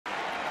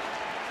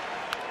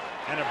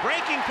And a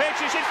breaking pitch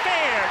is it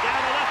fair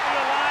down the left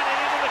field line and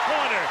into the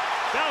corner.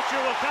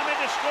 Belcher will come in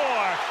to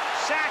score.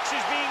 Sachs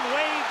is being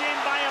waved in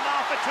by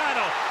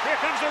Amalfitano. Here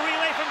comes the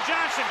relay from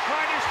Johnson.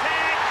 Carter's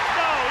tag.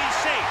 No, he's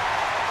safe.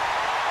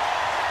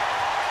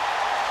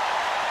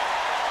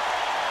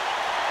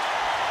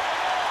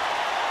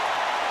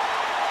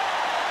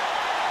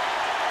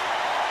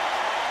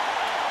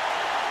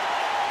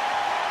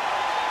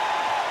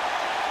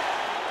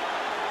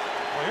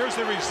 Well, here's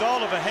the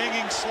result of a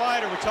hanging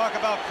slider. We talk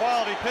about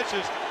quality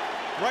pitches.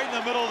 Right in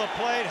the middle of the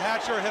plate,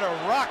 Hatcher hit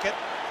a rocket.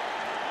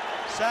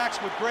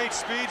 Sachs with great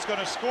speed is going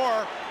to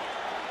score.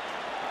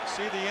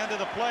 See the end of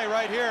the play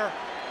right here.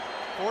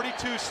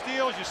 42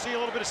 steals. You see a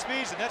little bit of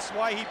speeds, and that's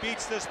why he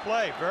beats this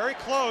play. Very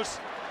close.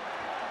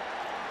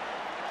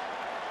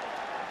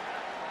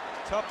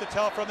 Tough to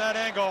tell from that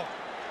angle.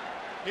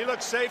 He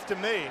looks safe to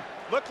me.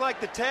 Looked like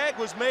the tag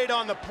was made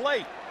on the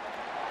plate.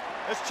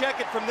 Let's check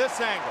it from this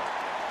angle.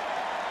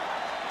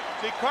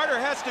 See, Carter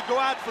has to go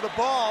out for the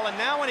ball, and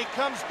now when he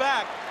comes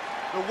back,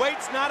 the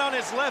weight's not on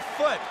his left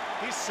foot.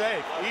 He's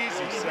safe.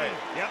 Easy safe.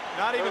 Yep.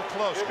 Not even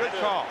close. Good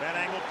call. That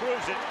angle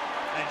proves it.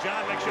 And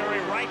John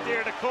McSherry right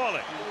there to call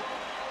it.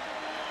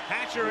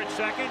 Hatcher at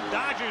second.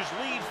 Dodgers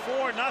lead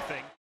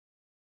 4-0.